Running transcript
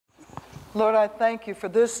Lord, I thank you for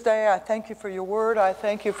this day. I thank you for your word. I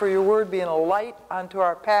thank you for your word being a light unto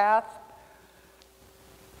our path.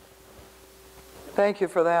 Thank you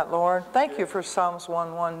for that, Lord. Thank you for Psalms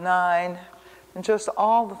 119 and just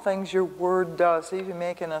all the things your word does, even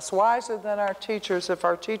making us wiser than our teachers. If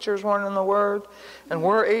our teachers weren't in the word and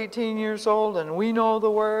we're 18 years old and we know the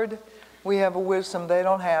word, we have a wisdom they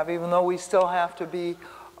don't have, even though we still have to be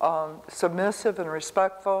submissive and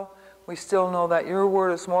respectful. We still know that your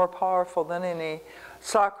word is more powerful than any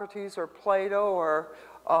Socrates or Plato or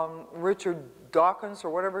Richard Dawkins or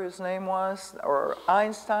whatever his name was, or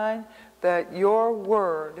Einstein, that your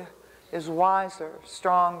word is wiser,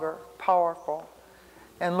 stronger, powerful.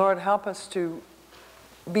 And Lord, help us to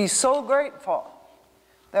be so grateful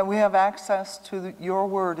that we have access to your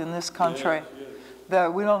word in this country,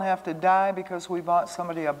 that we don't have to die because we bought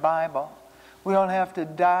somebody a Bible. We don't have to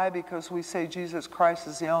die because we say Jesus Christ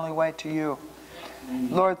is the only way to you.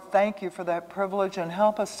 Lord, thank you for that privilege, and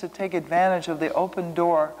help us to take advantage of the open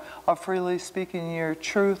door of freely speaking your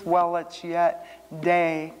truth while it's yet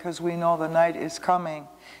day, because we know the night is coming.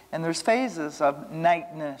 And there's phases of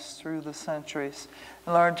nightness through the centuries.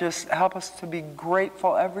 And Lord, just help us to be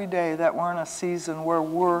grateful every day that we're in a season where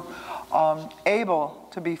we're able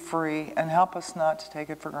to be free, and help us not to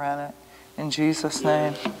take it for granted. In Jesus'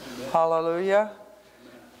 name, hallelujah.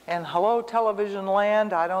 And hello, television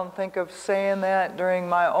land. I don't think of saying that during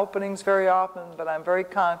my openings very often, but I'm very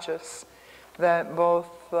conscious that both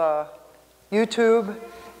YouTube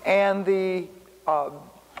and the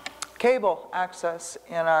cable access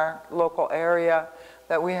in our local area,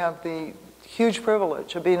 that we have the huge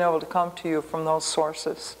privilege of being able to come to you from those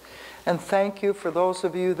sources. And thank you for those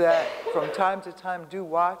of you that from time to time do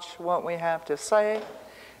watch what we have to say.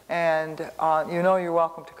 And you know you're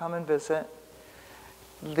welcome to come and visit.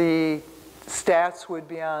 The stats would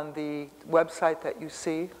be on the website that you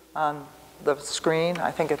see on the screen.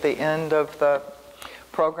 I think at the end of the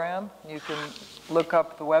program, you can look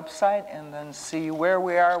up the website and then see where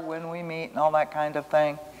we are, when we meet, and all that kind of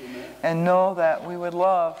thing. Amen. And know that we would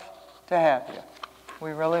love to have you.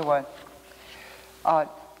 We really would.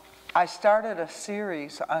 I started a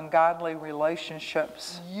series on godly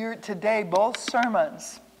relationships. Today, both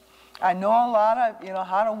sermons. I know a lot of,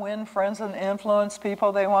 how to win friends and influence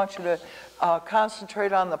people. They want you to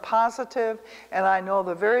concentrate on the positive. And I know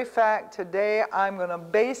the very fact today I'm going to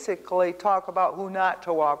basically talk about who not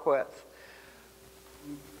to walk with.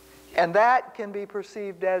 And that can be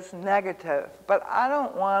perceived as negative. But I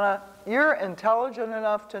don't want to, you're intelligent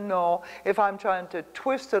enough to know if I'm trying to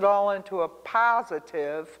twist it all into a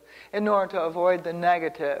positive in order to avoid the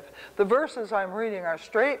negative. The verses I'm reading are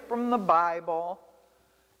straight from the Bible.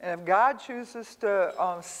 And if God chooses to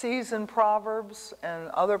season Proverbs and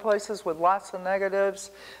other places with lots of negatives,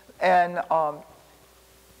 and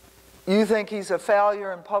you think he's a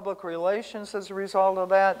failure in public relations as a result of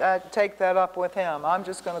that, take that up with him. I'm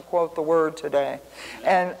just going to quote the word today.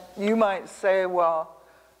 And you might say, well,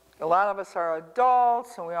 a lot of us are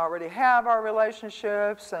adults and we already have our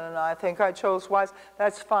relationships, and I think I chose wise.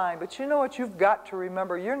 That's fine. But you know what you've got to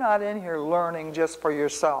remember? You're not in here learning just for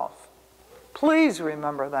yourself. Please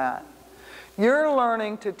remember that. You're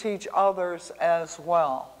learning to teach others as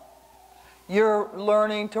well. You're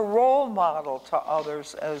learning to role model to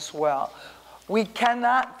others as well. We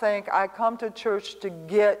cannot think, I come to church to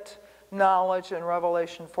get knowledge and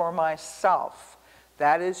revelation for myself.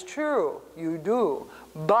 That is true, you do.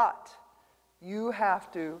 But you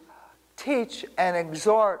have to teach and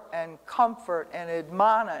exhort and comfort and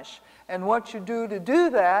admonish. And what you do to do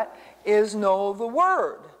that is know the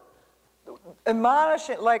Word.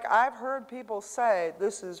 Admonishing, like I've heard people say,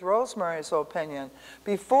 this is Rosemary's opinion,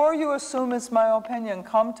 before you assume it's my opinion,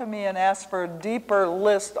 come to me and ask for a deeper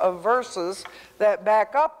list of verses that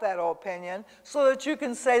back up that opinion so that you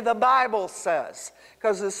can say the Bible says.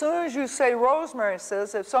 Because as soon as you say Rosemary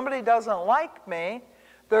says, if somebody doesn't like me,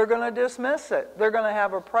 they're going to dismiss it. They're going to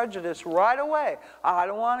have a prejudice right away. I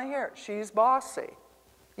don't want to hear it. She's bossy.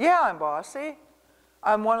 Yeah, I'm bossy.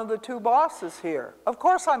 I'm one of the two bosses here. Of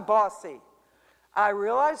course I'm bossy. I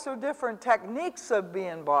realize there are different techniques of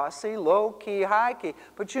being bossy, low key, high key.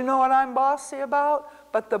 But you know what I'm bossy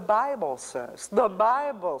about? But the Bible says. The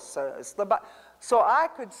Bible says. So I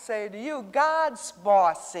could say to you, God's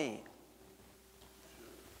bossy.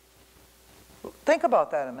 Think about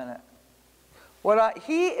that a minute.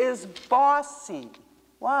 He is bossy.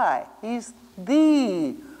 Why? He's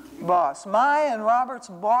the boss. My and Robert's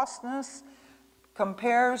bossness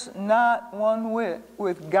compares not one whit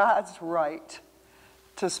with God's right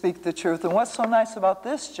to speak the truth. And what's so nice about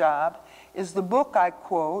this job is the book I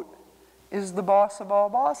quote is the boss of all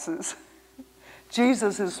bosses.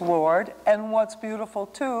 Jesus is Lord, and what's beautiful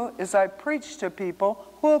too is I preach to people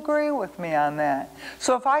who agree with me on that.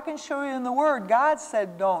 So if I can show you in the Word, God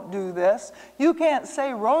said don't do this, you can't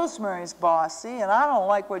say Rosemary's bossy and I don't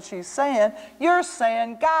like what she's saying. You're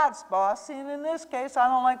saying God's bossy, and in this case I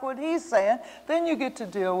don't like what He's saying. Then you get to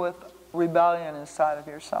deal with rebellion inside of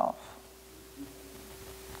yourself.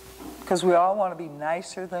 Because we all want to be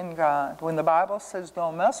nicer than God. When the Bible says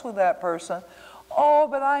don't mess with that person, oh,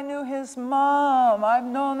 but I knew his mom. I've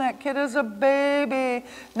known that kid as a baby.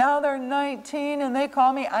 Now they're 19 and they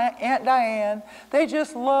call me Aunt Diane. They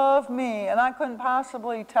just love me. And I couldn't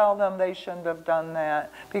possibly tell them they shouldn't have done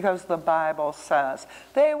that because the Bible says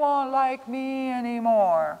they won't like me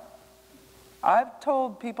anymore. I've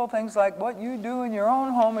told people things like, what you do in your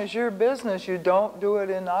own home is your business. You don't do it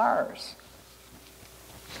in ours.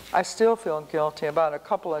 I still feel guilty about a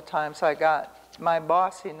couple of times my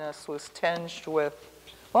bossiness was tinged with,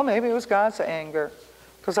 well, maybe it was God's anger,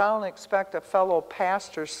 because I don't expect a fellow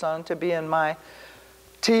pastor's son to be in my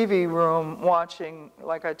TV room watching,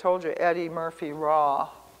 like I told you, Eddie Murphy Raw.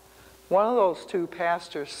 One of those two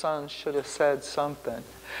pastors' sons should have said something.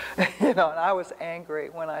 And I was angry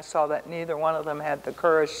when I saw that neither one of them had the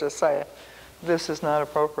courage to say, this is not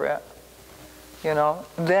appropriate.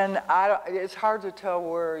 Then it's hard to tell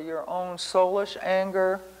where your own soulish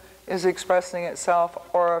anger is expressing itself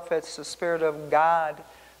or if it's the Spirit of God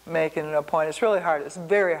making it a point. It's really hard. It's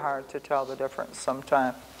very hard to tell the difference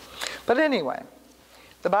sometimes. But anyway,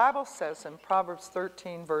 the Bible says in Proverbs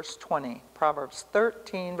 13, verse 20, Proverbs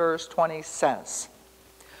 13, verse 20 says,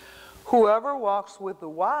 whoever walks with the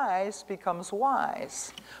wise becomes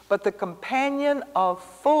wise, but the companion of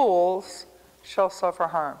fools shall suffer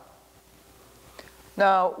harm.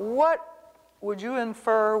 Now, what would you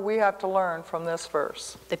infer we have to learn from this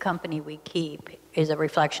verse? The company we keep is a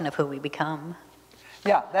reflection of who we become.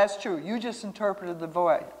 Yeah, that's true. You just interpreted the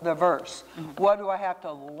verse. Mm-hmm. What do I have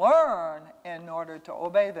to learn in order to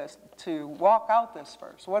obey this, to walk out this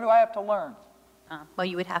verse? What do I have to learn? Well,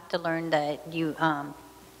 you would have to learn that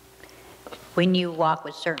when you walk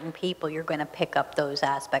with certain people, you're going to pick up those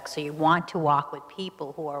aspects. So you want to walk with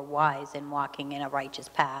people who are wise and walking in a righteous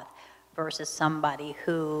path, versus somebody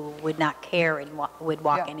who would not care and would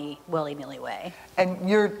walk any willy-nilly way. And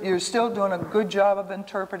you're still doing a good job of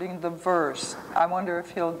interpreting the verse. I wonder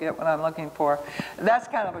if he'll get what I'm looking for. That's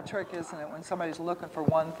kind of a trick, isn't it, when somebody's looking for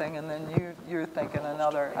one thing and then you're thinking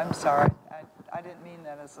another. I'm sorry. I didn't mean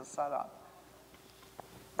that as a setup.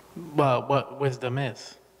 Well, what wisdom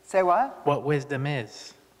is? Say what? What wisdom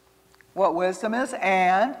is. What wisdom is,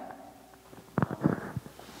 and?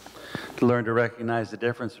 To learn to recognize the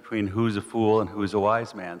difference between who's a fool and who's a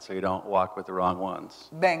wise man, so you don't walk with the wrong ones.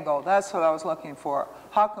 Bingo, that's what I was looking for.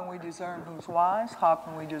 How can we discern who's wise? How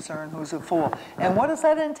can we discern who's a fool? And what does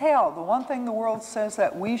that entail? The one thing the world says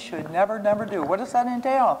that we should never do. What does that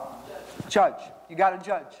entail? Judge. You got to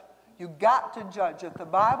judge. You got to judge. If the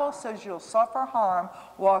Bible says you'll suffer harm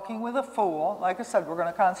walking with a fool, like I said, we're going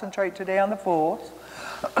to concentrate today on the fools,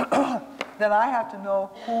 then I have to know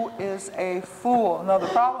who is a fool. Now, the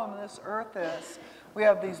problem in this earth is we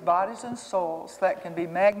have these bodies and souls that can be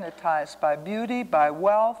magnetized by beauty, by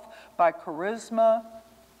wealth, by charisma,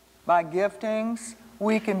 by giftings.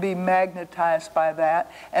 We can be magnetized by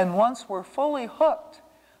that. And once we're fully hooked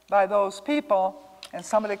by those people, and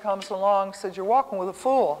somebody comes along and says, you're walking with a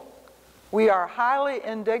fool, we are highly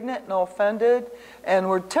indignant and offended, and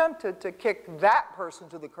we're tempted to kick that person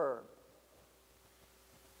to the curb.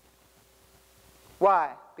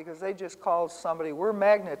 Why? Because they just called somebody we're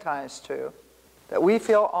magnetized to, that we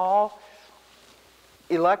feel all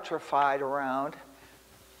electrified around.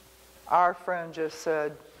 Our friend just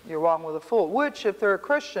said, you're walking with a fool, which, if they're a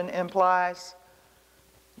Christian, implies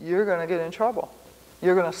you're going to get in trouble.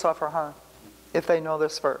 You're going to suffer harm if they know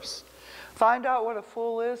this verse. Find out what a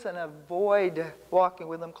fool is and avoid walking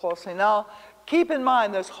with them closely. Now, keep in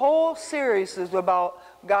mind, this whole series is about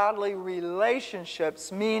godly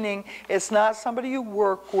relationships, meaning it's not somebody you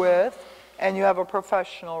work with and you have a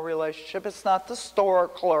professional relationship. It's not the store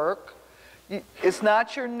clerk. It's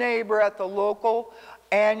not your neighbor at the local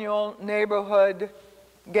annual neighborhood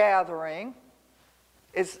gathering.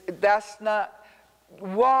 That's not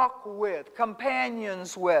walk with,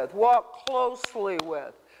 companions with, walk closely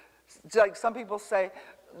with. It's like some people say,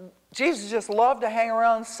 Jesus just loved to hang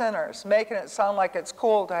around sinners, making it sound like it's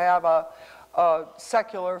cool to have a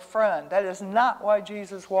secular friend. That is not why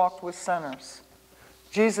Jesus walked with sinners.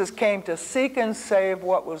 Jesus came to seek and save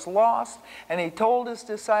what was lost, and he told his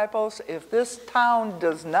disciples, if this town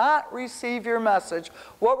does not receive your message,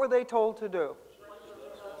 what were they told to do?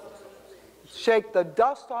 Shake the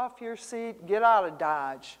dust off your seat, get out of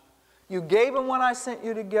Dodge. You gave them what I sent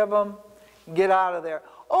you to give them. Get out of there.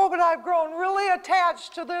 Oh, but I've grown really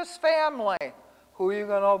attached to this family. Who are you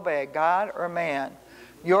going to obey, God or man?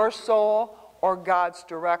 Your soul or God's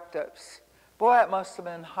directives? Boy, that must have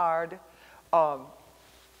been hard.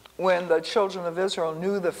 When the children of Israel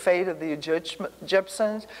knew the fate of the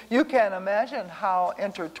Egyptians, you can't imagine how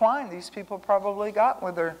intertwined these people probably got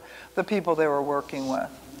with the people they were working with.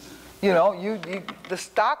 You know, the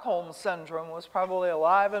Stockholm Syndrome was probably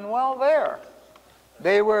alive and well there.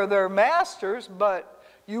 They were their masters, but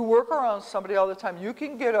you work around somebody all the time. You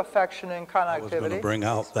can get affection and connectivity. I was going to bring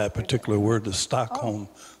out that particular word, the Stockholm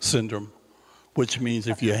Syndrome, which means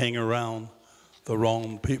if you hang around the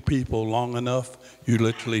wrong people long enough, you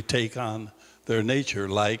literally take on their nature.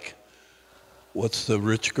 Like, what's the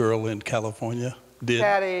rich girl in California did?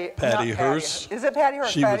 Patty Hearst. Is it Patty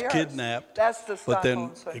Hearst? She was kidnapped. That's the But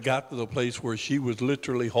then Stockholm it got to the place where she was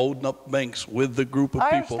literally holding up banks with the group of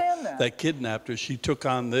people that kidnapped her. She took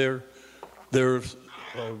on their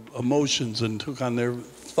emotions and took on their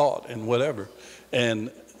thought and whatever.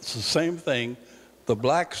 And it's the same thing. The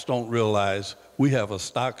blacks don't realize we have a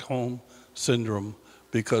Stockholm Syndrome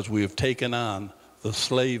because we have taken on the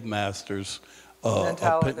slave master's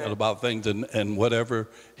opinion about things, and whatever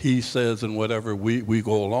he says and whatever we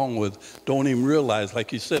go along with, don't even realize,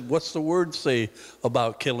 like you said, what's the word say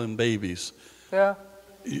about killing babies? Yeah.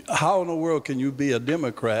 How in the world can you be a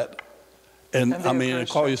Democrat and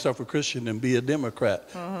call yourself a Christian and be a Democrat?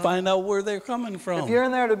 Find out where they're coming from. If you're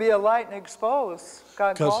in there to be a light and expose,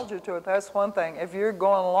 God called you to it. That's one thing. If you're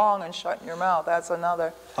going along and shutting your mouth, that's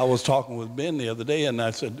another. I was talking with Ben the other day, and I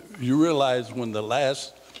said, you realize when the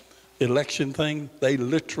last election thing, they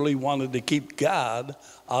literally wanted to keep God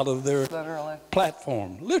out of their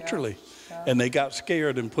platform, literally. Yeah. And they got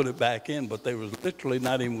scared and put it back in, but they was literally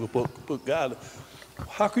not even going to put God.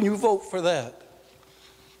 How can you vote for that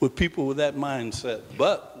with people with that mindset?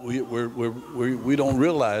 But we don't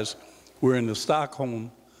realize we're in the Stockholm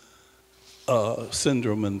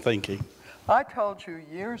Syndrome and thinking. I told you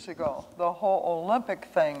years ago, the whole Olympic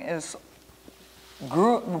thing is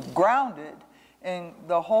grounded in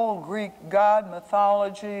the whole Greek god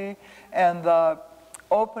mythology, and the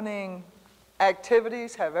opening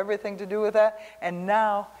activities have everything to do with that. And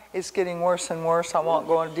now it's getting worse and worse. I won't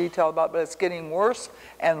go into detail about it, but it's getting worse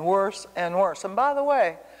and worse and worse. And by the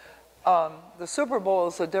way, the Super Bowl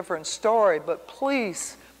is a different story, but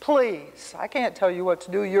please, please, I can't tell you what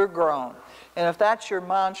to do. You're grown. And if that's your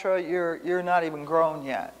mantra, you're not even grown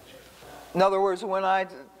yet. In other words, when I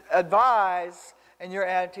advise and your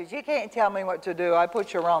attitude, you can't tell me what to do, I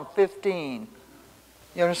put you around 15.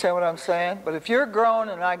 You understand what I'm saying? But if you're grown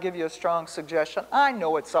and I give you a strong suggestion, I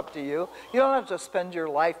know it's up to you. You don't have to spend your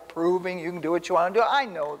life proving you can do what you want to do. I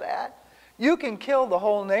know that. You can kill the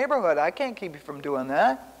whole neighborhood. I can't keep you from doing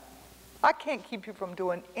that. I can't keep you from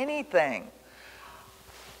doing anything.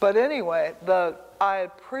 But anyway, I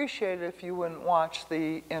appreciate it if you wouldn't watch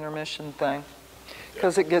the intermission thing,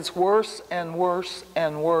 because it gets worse and worse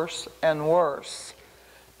and worse and worse.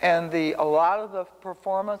 And a lot of the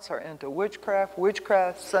performance are into witchcraft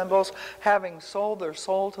symbols, having sold their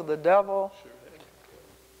soul to the devil.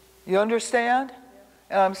 You understand?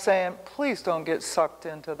 And I'm saying, please don't get sucked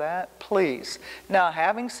into that, please. Now,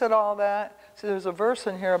 having said all that, see, there's a verse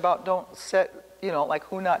in here about don't sit, like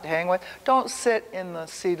who not to hang with. Don't sit in the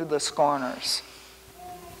seat of the scorners.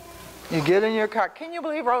 You get in your car. Can you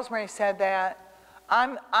believe Rosemary said that?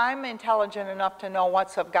 I'm intelligent enough to know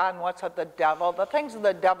what's of God and what's of the devil. The things of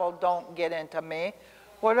the devil don't get into me.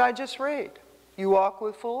 What did I just read? You walk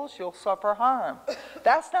with fools, you'll suffer harm.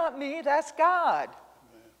 That's not me, that's God.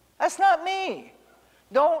 That's not me.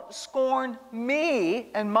 Don't scorn me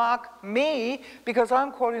and mock me because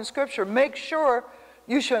I'm quoting scripture. Make sure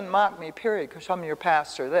you shouldn't mock me, period, because I'm your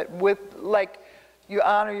pastor. That you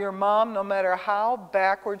honor your mom no matter how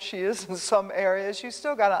backward she is in some areas, you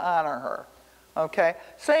still got to honor her. Okay?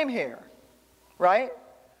 Same here, right?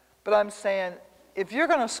 But I'm saying, if you're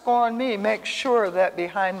going to scorn me, make sure that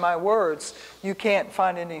behind my words you can't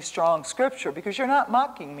find any strong scripture, because you're not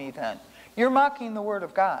mocking me then. You're mocking the Word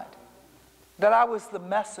of God that I was the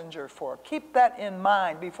messenger for. Keep that in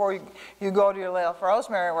mind before you go to your little. If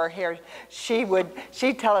Rosemary were here, she'd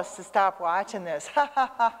tell us to stop watching this.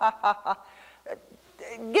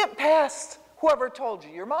 Get past whoever told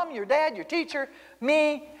you, your mom, your dad, your teacher,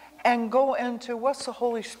 me, and go into what's the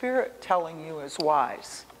Holy Spirit telling you is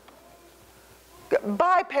wise.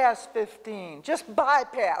 Bypass 15. Just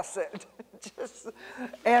bypass it.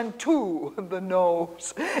 And 2, the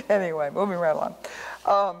no's. Anyway, moving right along.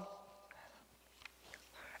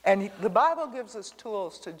 And the Bible gives us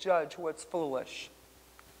tools to judge what's foolish.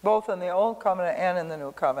 both in the Old Covenant and in the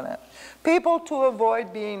New Covenant. People to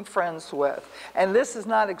avoid being friends with. And this is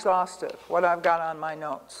not exhaustive, what I've got on my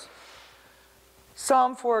notes.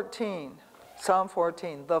 Psalm 14. Psalm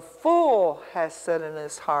 14. The fool has said in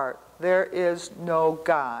his heart, there is no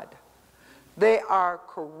God. They are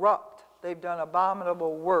corrupt. They've done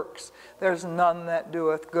abominable works. There's none that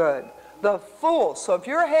doeth good. The fool. So if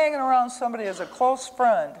you're hanging around somebody as a close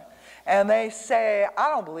friend, and they say, I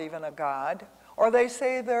don't believe in a God, or they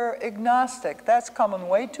say they're agnostic, that's coming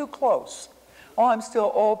way too close. Oh, I'm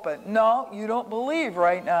still open. No, you don't believe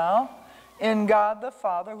right now in God the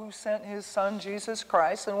Father who sent his Son Jesus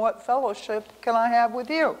Christ, and what fellowship can I have with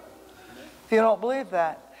you if you don't believe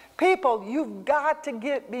that? People, you've got to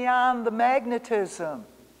get beyond the magnetism.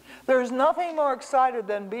 There's nothing more excited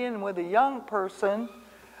than being with a young person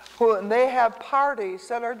and they have parties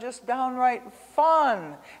that are just downright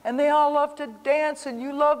fun, and they all love to dance, and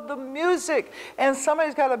you love the music, and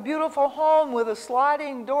somebody's got a beautiful home with a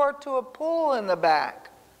sliding door to a pool in the back.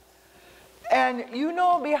 And you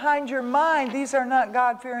know behind your mind these are not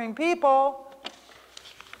God-fearing people,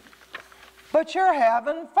 but you're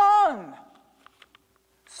having fun.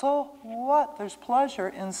 So what? There's pleasure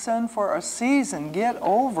in sin for a season. Get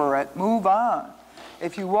over it. Move on.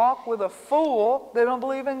 If you walk with a fool, they don't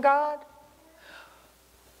believe in God.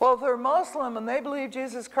 Well, if they're Muslim and they believe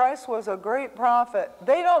Jesus Christ was a great prophet,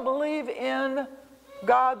 they don't believe in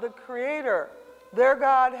God the Creator. Their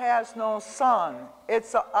God has no son.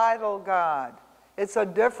 It's an idol God. It's a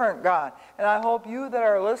different God. And I hope you that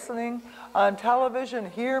are listening on television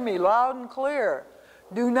hear me loud and clear.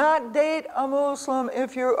 Do not date a Muslim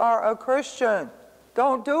if you are a Christian.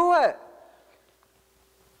 Don't do it.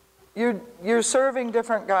 You're serving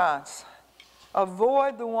different gods.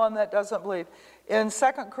 Avoid the one that doesn't believe. In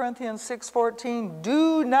 2 Corinthians 6:14,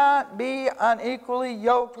 do not be unequally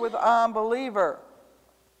yoked with unbeliever.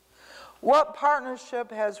 What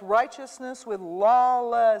partnership has righteousness with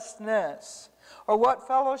lawlessness? Or what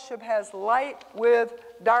fellowship has light with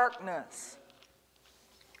darkness?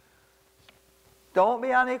 Don't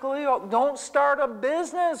be unequally yoked. Don't start a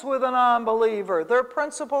business with an unbeliever. Their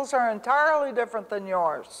principles are entirely different than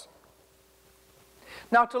yours.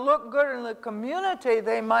 Now, to look good in the community,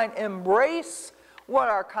 they might embrace what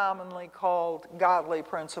are commonly called godly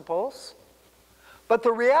principles. But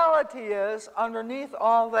the reality is, underneath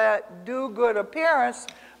all that do-good appearance,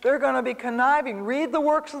 they're going to be conniving. Read the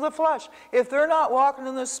works of the flesh. If they're not walking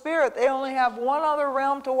in the Spirit, they only have one other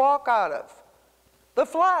realm to walk out of. The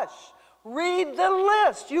flesh. Read the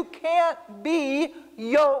list. You can't be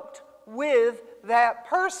yoked with that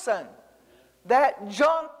person. That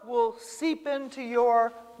junk will seep into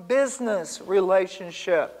your business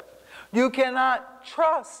relationship. You cannot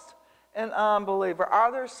trust an unbeliever.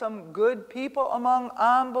 Are there some good people among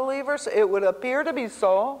unbelievers? It would appear to be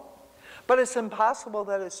so, but it's impossible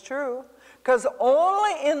that it's true, because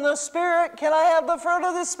only in the Spirit can I have the fruit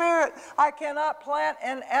of the Spirit. I cannot plant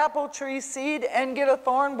an apple tree seed and get a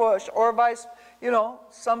thorn bush, or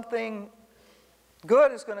something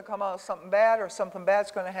good is going to come out of something bad, or something bad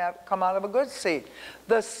is going to come out of a good seed.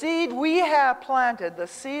 The seed we have planted, the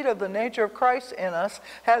seed of the nature of Christ in us,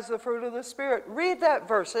 has the fruit of the Spirit. Read that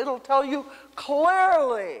verse. It'll tell you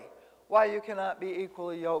clearly why you cannot be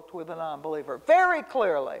equally yoked with an unbeliever. Very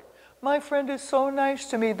clearly. My friend is so nice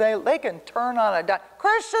to me, they can turn on a dime.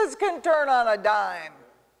 Christians can turn on a dime.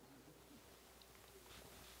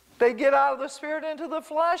 They get out of the Spirit into the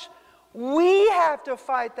flesh. We have to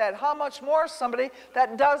fight that. How much more somebody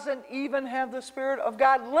that doesn't even have the Spirit of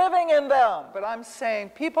God living in them? But I'm saying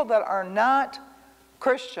people that are not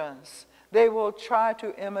Christians, they will try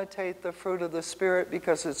to imitate the fruit of the Spirit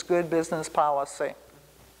because it's good business policy.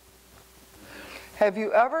 Have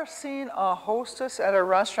you ever seen a hostess at a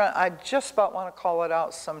restaurant? I just about want to call it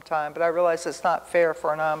out sometime, but I realize it's not fair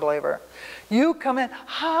for an unbeliever. You come in,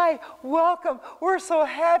 hi, welcome, we're so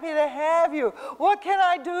happy to have you. What can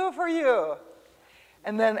I do for you?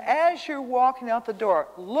 And then as you're walking out the door,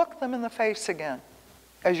 look them in the face again.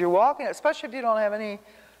 As you're walking, especially if you don't have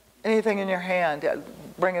anything in your hand,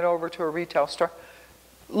 bring it over to a retail store.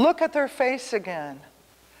 Look at their face again.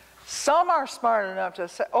 Some are smart enough to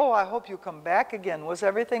say, oh, I hope you come back again. Was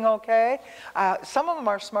everything okay? Some of them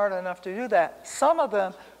are smart enough to do that. Some of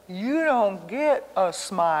them, you don't get a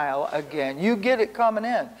smile again. You get it coming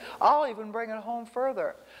in. I'll even bring it home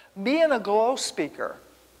further. Being a glow speaker.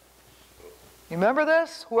 You remember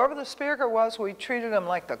this? Whoever the speaker was, we treated him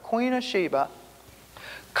like the Queen of Sheba.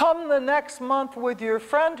 Come the next month with your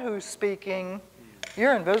friend who's speaking,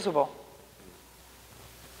 you're invisible.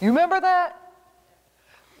 You remember that?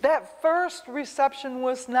 That first reception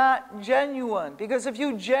was not genuine, because if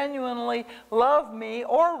you genuinely love me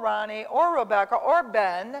or Ronnie or Rebecca or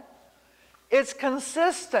Ben, it's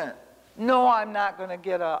consistent. No, I'm not going to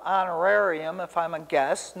get an honorarium if I'm a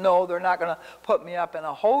guest. No, they're not going to put me up in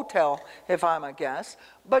a hotel if I'm a guest.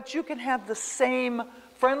 But you can have the same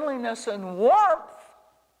friendliness and warmth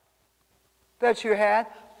that you had,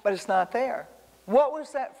 but it's not there. What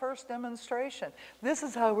was that first demonstration? This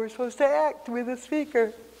is how we're supposed to act with a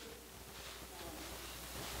speaker.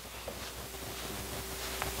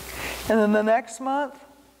 And then the next month,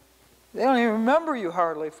 they don't even remember you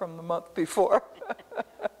hardly from the month before.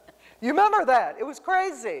 You remember that? It was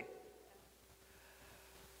crazy.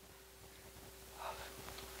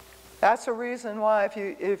 That's the reason why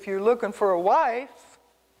if you're looking for a wife,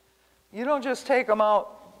 you don't just take them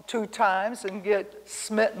out 2 times and get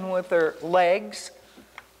smitten with their legs.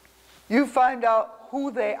 You find out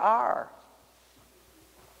who they are.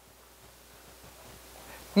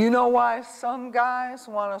 You know why some guys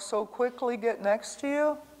want to so quickly get next to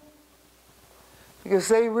you? Because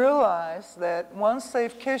they realize that once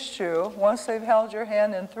they've kissed you, once they've held your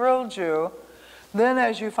hand and thrilled you, then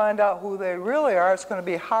as you find out who they really are, it's going to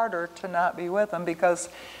be harder to not be with them because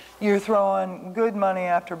you're throwing good money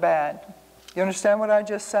after bad. You understand what I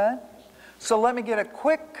just said? So let me get a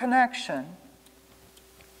quick connection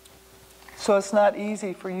so it's not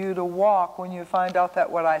easy for you to walk when you find out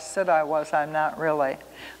that what I said I was, I'm not really.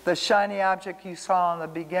 The shiny object you saw in the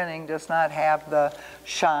beginning does not have the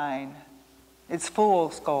shine. It's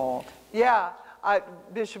fool's gold. Yeah,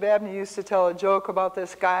 Bishop Abney used to tell a joke about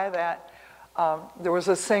this guy that there was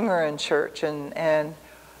a singer in church and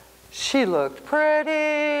she looked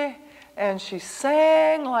pretty and she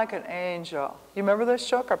sang like an angel. You remember this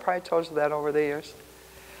joke? I probably told you that over the years.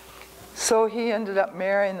 So he ended up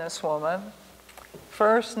marrying this woman.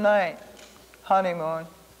 First night, honeymoon,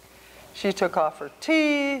 she took off her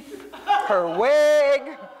teeth, her wig,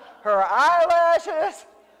 her eyelashes.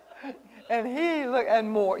 And he looked, and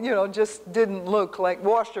more, you know, just didn't look like,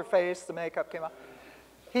 washed her face, the makeup came off.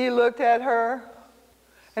 He looked at her,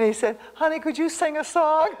 and he said, honey, could you sing a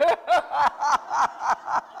song?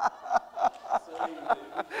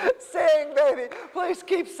 Sing, baby. Please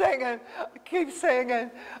keep singing. Keep singing.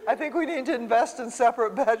 I think we need to invest in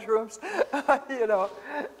separate bedrooms. You know,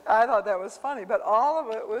 I thought that was funny, but all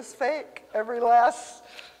of it was fake. Every last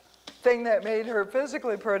thing that made her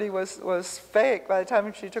physically pretty was fake. By the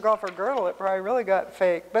time she took off her girdle, it probably really got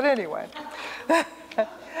fake. But anyway,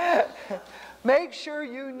 make sure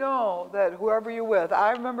you know that whoever you're with.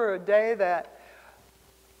 I remember a day that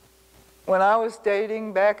when I was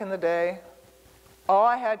dating back in the day, all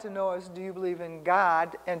I had to know is, do you believe in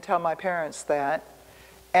God? And tell my parents that.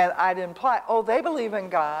 And I'd imply, oh, they believe in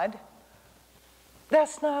God.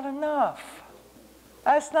 That's not enough.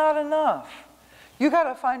 That's not enough. You got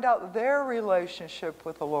to find out their relationship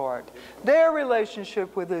with the Lord, their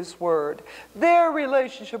relationship with His Word, their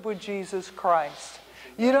relationship with Jesus Christ.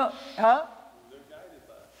 You don't, huh?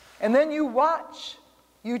 And then you watch,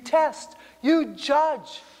 you test, you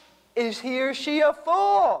judge. Is he or she a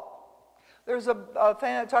fool? There's a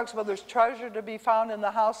thing that talks about there's treasure to be found in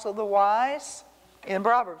the house of the wise. In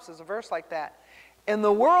Proverbs, there's a verse like that. In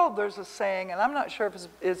the world, there's a saying, and I'm not sure if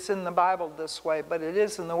it's in the Bible this way, but it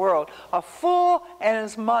is in the world. A fool and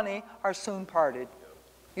his money are soon parted.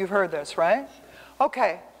 You've heard this, right?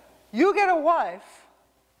 Okay, you get a wife.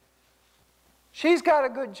 She's got a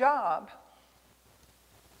good job.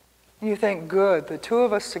 You think, good, the two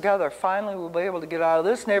of us together, finally we'll be able to get out of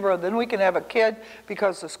this neighborhood. Then we can have a kid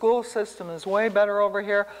because the school system is way better over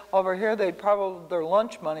here. Over here, their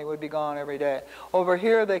lunch money would be gone every day. Over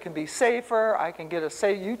here, they can be safer. I can get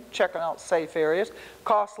you checking out safe areas.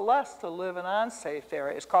 Costs less to live in unsafe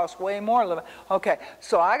areas. Costs way more living. Okay,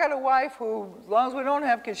 so I got a wife who, as long as we don't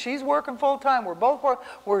have kids, she's working full time. We're both working.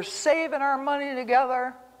 We're saving our money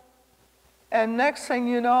together. And next thing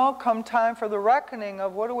you know, come time for the reckoning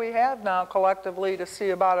of what do we have now collectively to see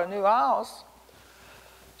about a new house.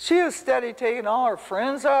 She was steady taking all her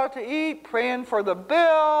friends out to eat, praying for the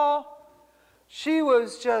bill. She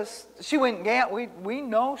went we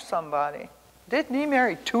know somebody. Didn't he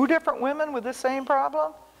marry 2 different women with the same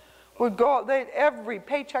problem? Would go, every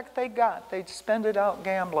paycheck they got, they'd spend it out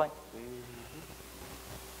gambling.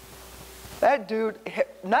 That dude,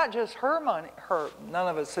 not just her money, none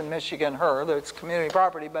of it's in Michigan, it's community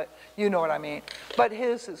property, but you know what I mean. But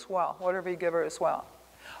his as well, whatever you give her as well.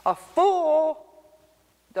 A fool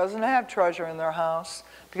doesn't have treasure in their house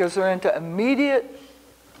because they're into immediate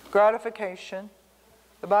gratification.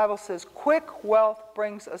 The Bible says, quick wealth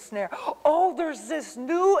brings a snare. Oh, there's this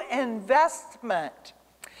new investment.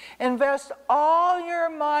 Invest all your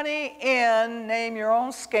money in, name your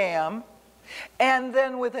own scam, and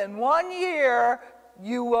then within 1 year,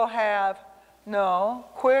 you will have, no,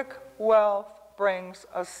 quick wealth brings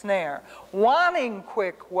a snare. Wanting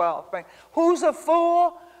quick wealth. Who's a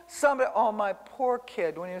fool? Somebody, oh, my poor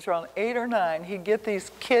kid, when he was around 8 or 9, he'd get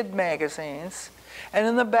these kid magazines, and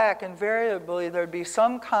in the back, invariably, there'd be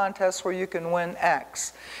some contest where you can win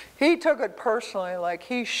X. He took it personally, like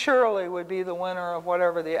he surely would be the winner of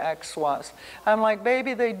whatever the X was. I'm like,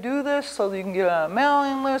 baby, they do this so that you can get on a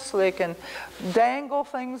mailing list, so they can dangle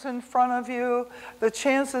things in front of you. The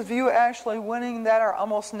chances of you actually winning that are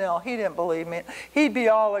almost nil. He didn't believe me. He'd be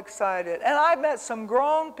all excited. And I met some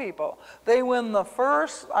grown people. They win the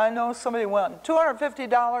first, I know somebody won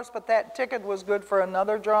 $250, but that ticket was good for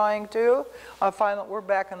another drawing too. I find that we're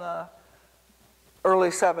back in the early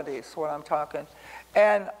 70s, what I'm talking.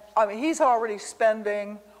 And I mean, he's already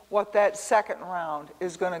spending what that second round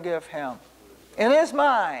is going to give him. In his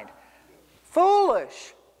mind,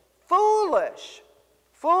 foolish, foolish,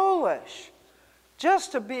 foolish.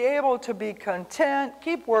 Just to be able to be content,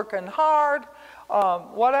 keep working hard,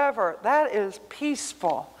 whatever. That is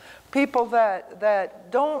peaceful. People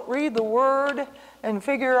that don't read the Word and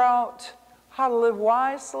figure out how to live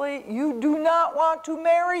wisely, you do not want to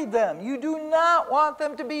marry them. You do not want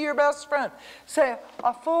them to be your best friend. Say,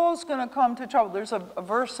 a fool's going to come to trouble. There's a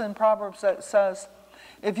verse in Proverbs that says,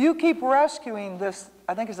 if you keep rescuing this,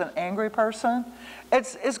 I think it's an angry person,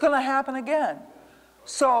 it's going to happen again.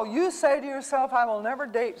 So you say to yourself, I will never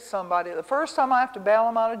date somebody. The first time I have to bail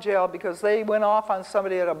them out of jail because they went off on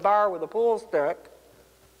somebody at a bar with a pool stick.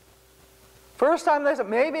 First time they said,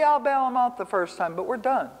 maybe I'll bail them out the first time, but we're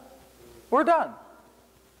done. We're done.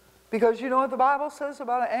 Because you know what the Bible says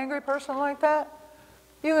about an angry person like that?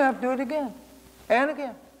 You're going to have to do it again, and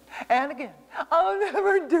again, and again. I'll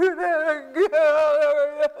never do that again.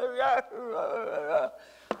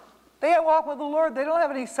 They ain't walk with the Lord. They don't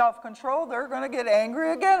have any self-control. They're going to get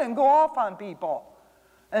angry again and go off on people.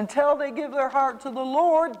 Until they give their heart to the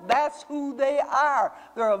Lord, that's who they are.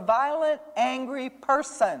 They're a violent, angry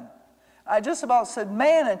person. I just about said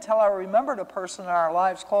man until I remembered a person in our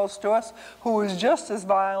lives close to us who was just as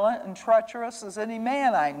violent and treacherous as any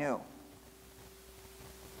man I knew.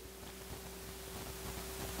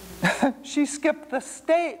 She skipped the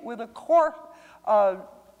state with a court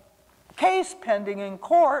case pending in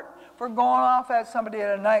court for going off at somebody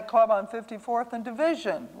at a nightclub on 54th and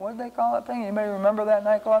Division. What did they call that thing? Anybody remember that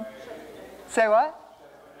nightclub? Say what?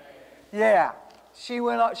 Yeah. She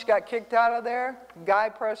went out, she got kicked out of there. Guy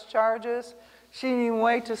pressed charges. She didn't even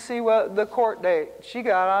wait to see what the court date. She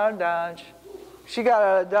got out of Dodge. She got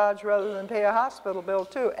out of Dodge rather than pay a hospital bill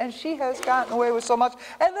too. And she has gotten away with so much.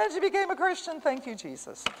 And then she became a Christian. Thank you,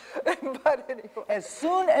 Jesus. But anyway, as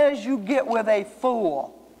soon as you get with a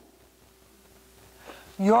fool,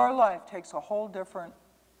 your life takes a whole different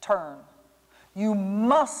turn. You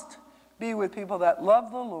must be with people that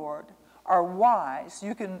love the Lord, are wise.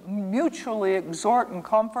 You can mutually exhort and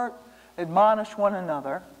comfort, admonish one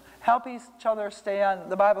another, help each other stay on.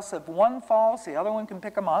 The Bible says if one falls, the other one can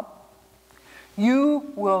pick them up.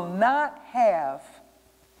 You will not have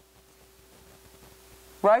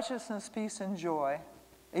righteousness, peace, and joy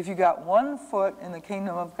if you got one foot in the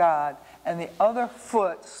kingdom of God and the other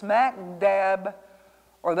foot smack dab,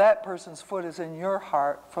 or that person's foot is in your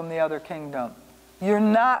heart from the other kingdom.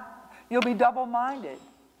 You'll be double-minded.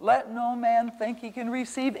 Let no man think he can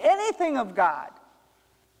receive anything of God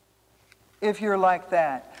if you're like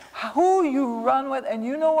that. Who you run with, and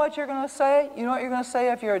you know what you're going to say? You know what you're going to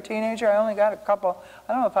say if you're a teenager? I only got a couple.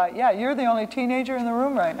 I don't know if yeah, you're the only teenager in the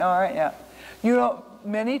room right now, aren't you? You know,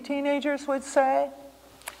 many teenagers would say,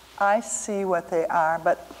 I see what they are,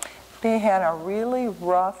 but they had a really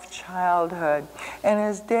rough childhood, and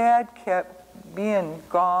his dad kept being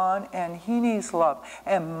gone, and he needs love.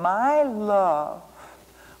 And my love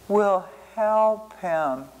will help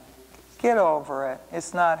him. Get over it.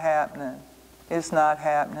 It's not happening. It's not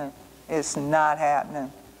happening. It's not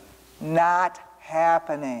happening. Not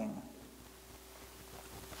happening.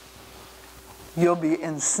 You'll be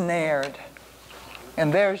ensnared.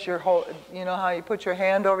 And there's your whole, you know how you put your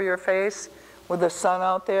hand over your face with the sun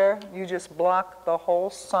out there? You just block the whole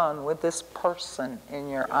sun with this person in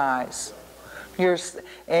your eyes.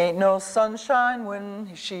 Ain't no sunshine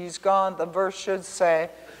when she's gone. The verse should say,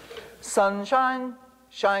 sunshine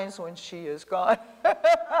shines when she is gone.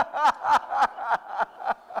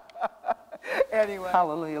 Anyway,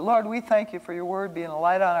 hallelujah. Lord, we thank you for your word being a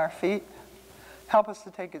light on our feet. Help us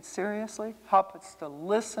to take it seriously. Help us to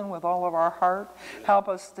listen with all of our heart. Help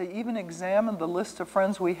us to even examine the list of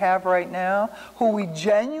friends we have right now who we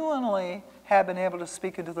genuinely have been able to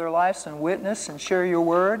speak into their lives and witness and share your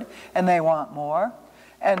word, and they want more,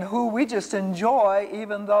 and who we just enjoy,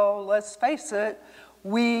 even though, let's face it,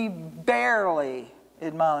 we barely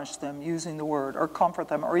admonish them using the word or comfort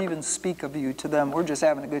them or even speak of you to them. We're just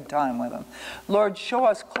having a good time with them. Lord, show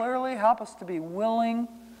us clearly, help us to be willing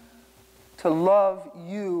to love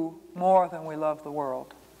you more than we love the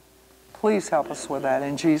world. Please help us with that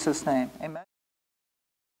in Jesus' name. Amen.